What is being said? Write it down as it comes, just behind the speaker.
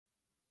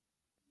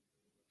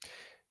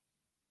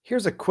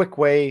Here's a quick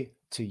way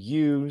to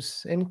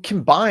use and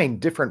combine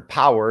different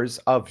powers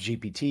of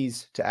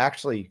GPTs to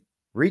actually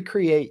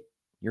recreate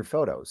your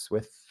photos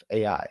with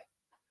AI.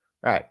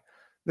 All right.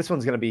 This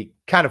one's going to be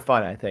kind of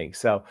fun, I think.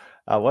 So,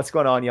 what's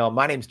going on, y'all?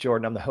 My name's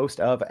Jordan. I'm the host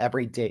of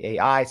Everyday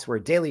AI. So, we're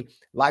a daily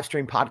live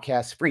stream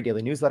podcast, free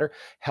daily newsletter,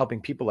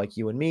 helping people like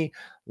you and me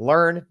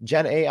learn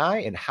Gen AI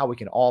and how we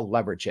can all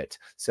leverage it.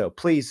 So,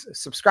 please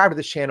subscribe to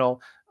this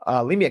channel.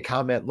 Leave me a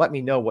comment. Let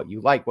me know what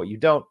you like, what you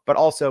don't. But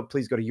also,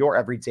 please go to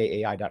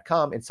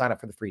youreverydayai.com and sign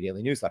up for the free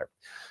daily newsletter.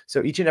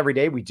 So, each and every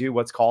day, we do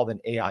what's called an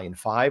AI in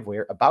 5,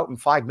 where about in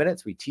 5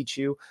 minutes, we teach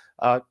you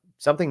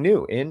something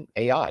new in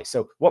AI.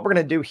 So what we're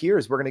going to do here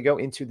is we're going to go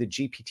into the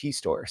GPT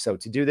store. So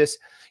to do this,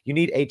 you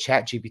need a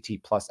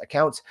ChatGPT Plus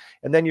account,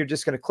 and then you're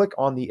just going to click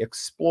on the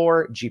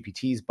Explore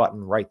GPTs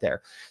button right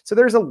there. So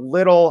there's a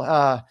little,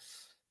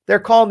 they're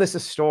calling this a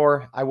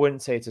store. I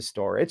wouldn't say it's a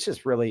store. It's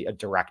just really a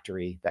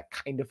directory that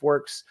kind of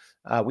works.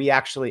 We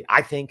actually,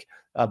 I think,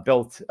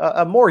 built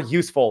a more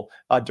useful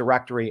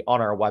directory on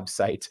our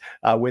website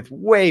with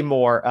way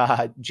more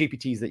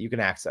GPTs that you can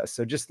access.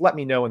 So just let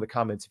me know in the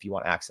comments if you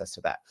want access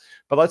to that.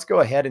 But let's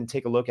go ahead and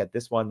take a look at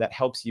this one that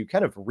helps you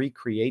kind of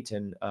recreate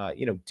and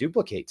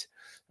duplicate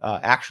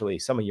actually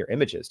some of your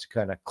images to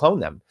kind of clone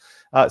them.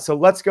 So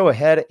let's go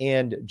ahead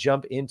and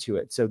jump into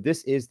it. So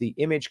this is the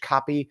image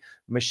copy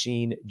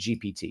machine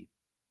GPT.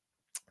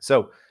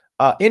 So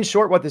in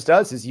short, what this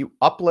does is you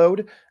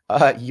upload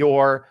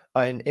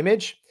an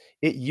image.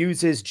 It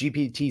uses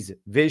GPT's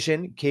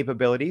Vision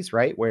capabilities,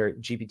 right? Where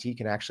GPT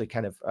can actually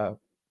kind of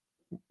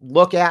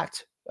look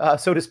at,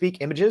 so to speak,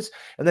 images.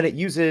 And then it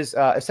uses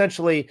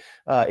essentially,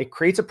 it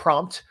creates a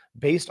prompt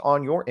based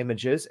on your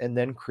images and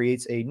then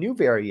creates a new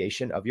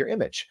variation of your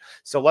image.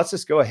 So let's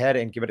just go ahead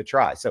and give it a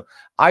try. So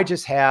I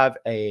just have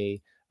a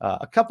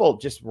couple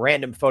just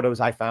random photos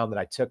I found that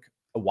I took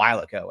a while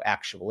ago,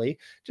 actually,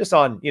 just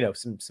on,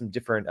 some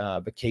different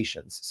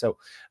vacations. So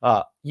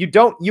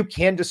you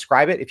can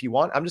describe it if you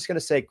want. I'm just going to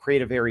say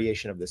create a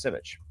variation of this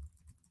image.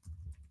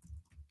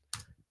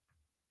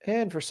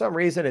 And for some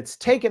reason, it's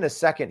taken a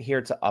second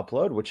here to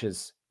upload, which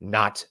is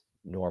not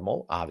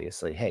normal,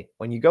 obviously. Hey,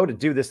 when you go to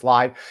do this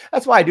live,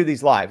 that's why I do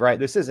these live, right?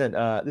 This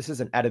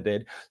isn't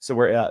edited. So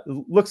we're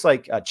looks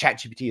like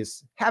ChatGPT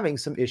is having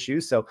some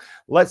issues. So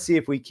let's see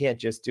if we can't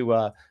just do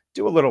a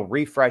little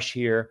refresh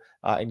here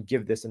and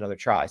give this another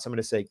try. So I'm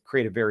going to say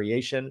create a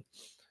variation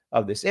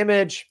of this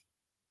image.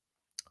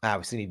 I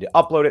obviously need to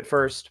upload it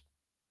first.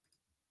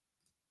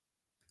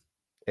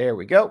 There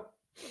we go.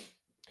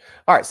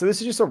 All right, so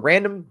this is just a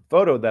random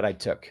photo that I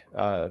took.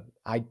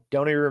 I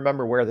don't even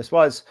remember where this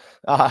was.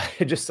 I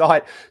just saw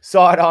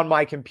it on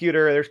my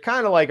computer. There's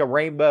kind of like a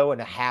rainbow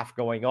and a half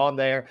going on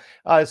there.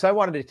 So I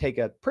wanted to take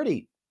a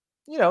pretty,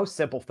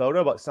 simple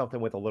photo, but something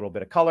with a little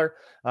bit of color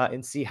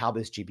and see how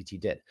this GPT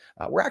did.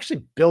 We're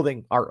actually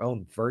building our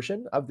own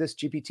version of this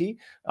GPT,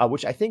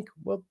 which I think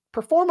will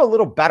perform a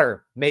little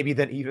better maybe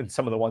than even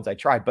some of the ones I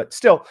tried. But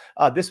still,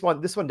 this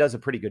one does a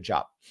pretty good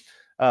job.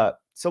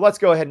 So let's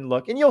go ahead and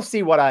look, and you'll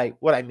see what I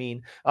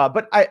mean.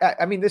 But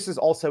I mean, this is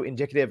also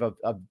indicative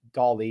of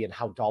DALL-E and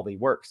how DALL-E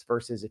works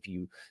versus if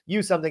you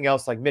use something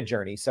else like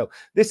Midjourney. So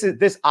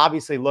this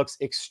obviously looks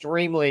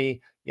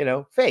extremely,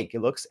 fake.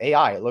 It looks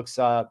AI. It looks,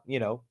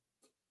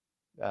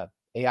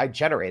 AI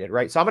generated,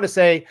 right? So I'm going to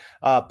say,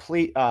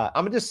 please,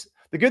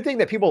 the good thing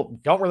that people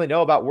don't really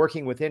know about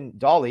working within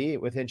DALL-E,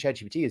 within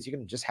ChatGPT, is you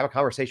can just have a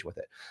conversation with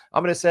it.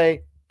 I'm going to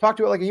say, talk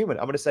to it like a human.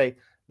 I'm going to say,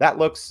 that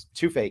looks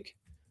too fake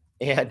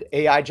and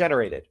AI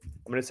generated.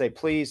 I'm going to say,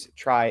 please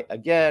try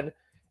again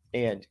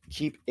and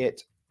keep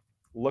it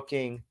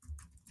looking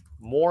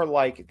more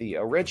like the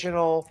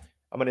original.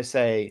 I'm going to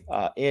say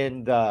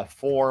in the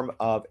form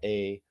of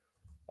a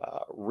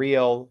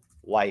real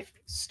life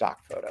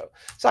stock photo.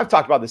 So I've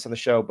talked about this on the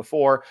show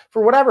before.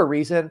 For whatever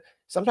reason,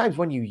 sometimes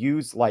when you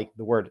use like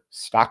the word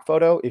stock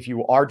photo, if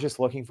you are just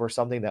looking for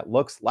something that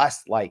looks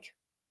less like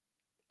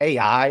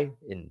AI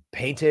and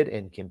painted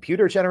and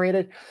computer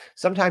generated,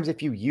 sometimes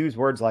if you use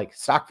words like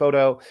stock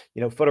photo,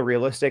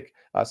 photorealistic,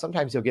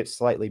 sometimes you'll get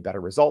slightly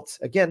better results.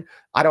 Again,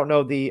 I don't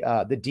know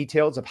the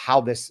details of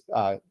how this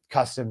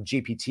custom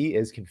GPT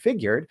is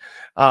configured.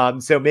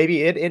 So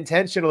maybe it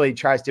intentionally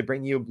tries to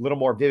bring you a little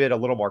more vivid, a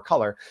little more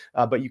color,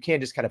 but you can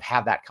just kind of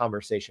have that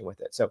conversation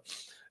with it. So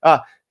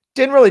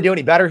didn't really do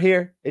any better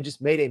here. It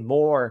just made a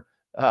more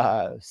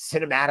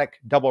cinematic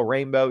double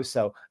rainbow.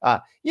 So,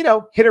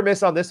 hit or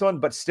miss on this one,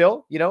 but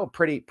still,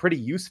 pretty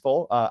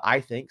useful, I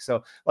think.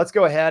 So let's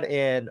go ahead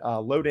and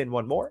load in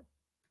one more.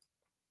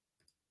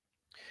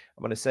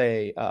 I'm going to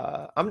say,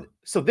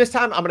 so this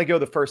time I'm going to go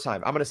the first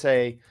time. I'm going to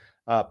say,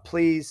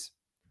 please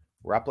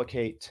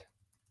replicate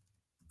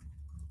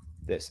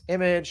this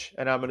image.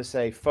 And I'm going to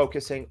say,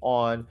 focusing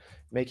on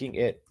making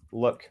it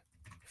look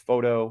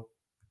photo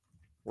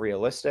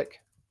realistic.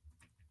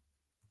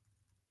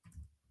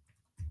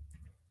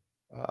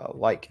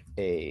 Like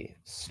a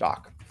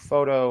stock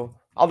photo.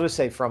 I'll just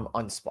say from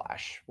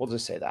Unsplash. We'll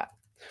just say that.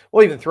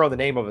 We'll even throw the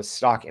name of a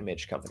stock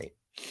image company.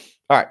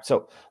 All right,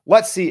 so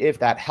let's see if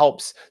that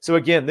helps. So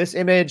again, this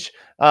image,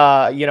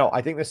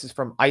 I think this is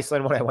from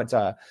Iceland when I went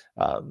to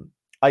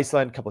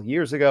Iceland a couple of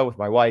years ago with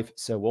my wife.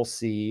 So we'll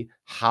see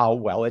how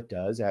well it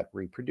does at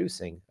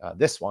reproducing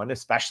this one,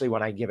 especially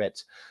when I give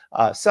it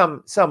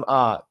some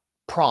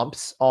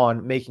prompts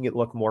on making it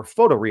look more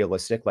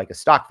photorealistic, like a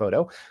stock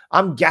photo.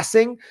 I'm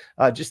guessing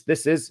just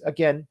this is,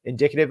 again,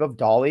 indicative of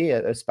DALL-E,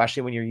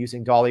 especially when you're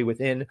using DALL-E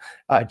within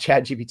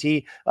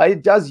ChatGPT.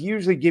 It does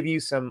usually give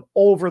you some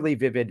overly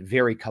vivid,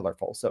 very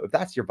colorful. So if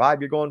that's your vibe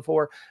you're going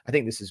for, I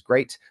think this is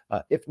great.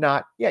 If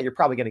not, yeah, you're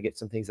probably going to get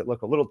some things that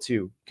look a little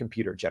too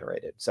computer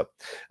generated. So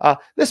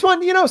this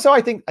one, so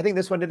I think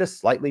this one did a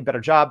slightly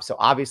better job. So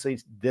obviously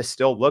this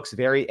still looks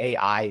very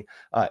AI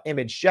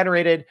image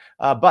generated,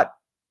 but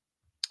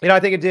I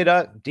think it did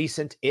a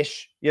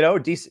decent-ish,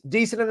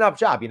 decent enough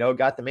job.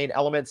 Got the main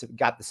elements, it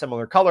got the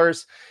similar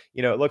colors.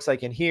 It looks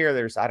like in here,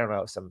 there's, I don't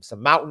know, some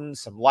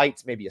mountains, some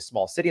lights, maybe a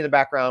small city in the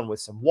background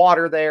with some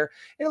water there.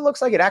 And it looks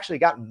like it actually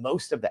got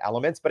most of the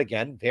elements, but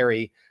again,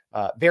 very,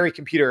 very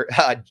computer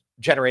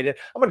generated.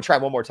 I'm going to try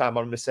one more time.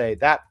 I'm going to say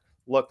that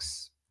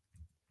looks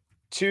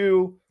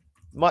too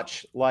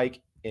much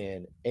like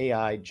an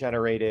AI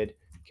generated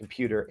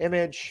computer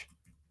image.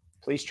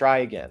 Please try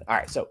again. All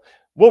right, so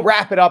we'll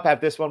wrap it up at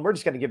this one. We're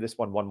just going to give this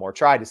one more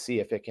try to see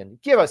if it can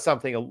give us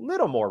something a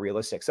little more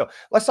realistic. So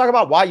let's talk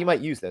about why you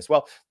might use this.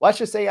 Well, let's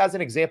just say, as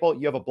an example,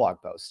 you have a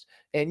blog post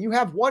and you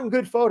have one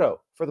good photo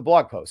for the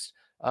blog post.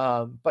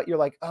 But you're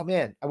like, oh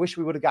man, I wish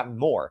we would have gotten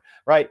more,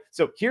 right?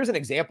 So here's an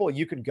example.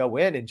 You could go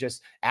in and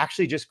just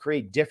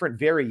create different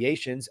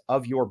variations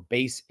of your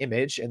base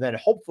image, and then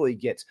hopefully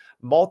get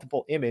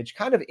multiple image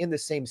kind of in the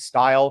same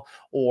style,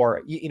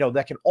 or,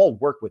 that can all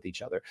work with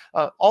each other.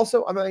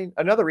 Also, I mean,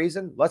 another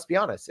reason, let's be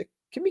honest, it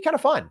can be kind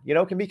of fun,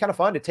 can be kind of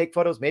fun to take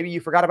photos maybe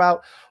you forgot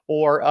about,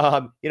 or,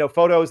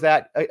 photos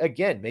that,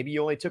 again, maybe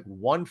you only took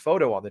one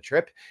photo on the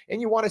trip and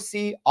you want to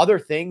see other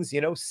things,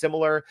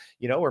 similar,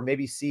 or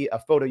maybe see a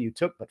photo you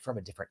took, but from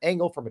a different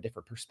angle, from a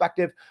different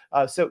perspective.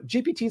 So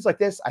GPTs like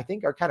this, I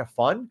think, are kind of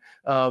fun.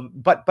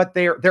 But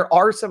there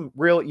are some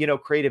real,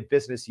 creative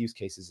business use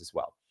cases as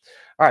well.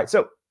 All right.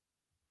 So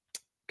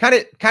kind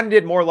of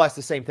did more or less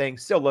the same thing.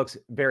 Still looks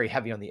very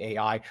heavy on the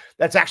AI.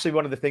 That's actually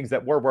one of the things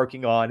that we're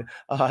working on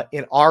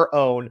in our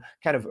own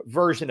kind of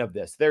version of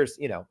this. There's,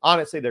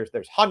 honestly, there's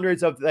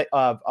hundreds of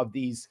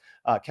these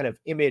kind of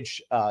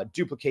image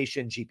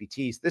duplication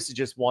GPTs. This is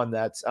just one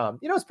that's,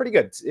 it's pretty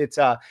good. It's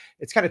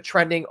kind of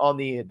trending on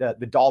the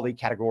DALL-E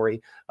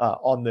category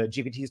on the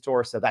GPT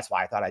store. So that's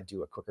why I thought I'd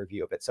do a quick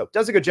review of it. So it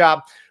does a good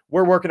job.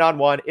 We're working on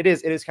one. It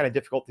is kind of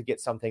difficult to get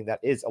something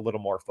that is a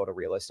little more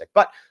photorealistic,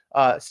 but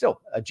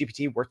still a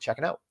GPT worth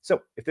checking out.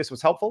 So if this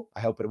was helpful, I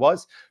hope it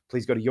was.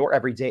 Please go to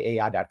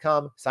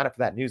youreverydayai.com, sign up for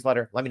that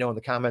newsletter. Let me know in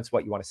the comments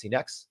what you want to see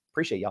next.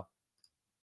 Appreciate y'all.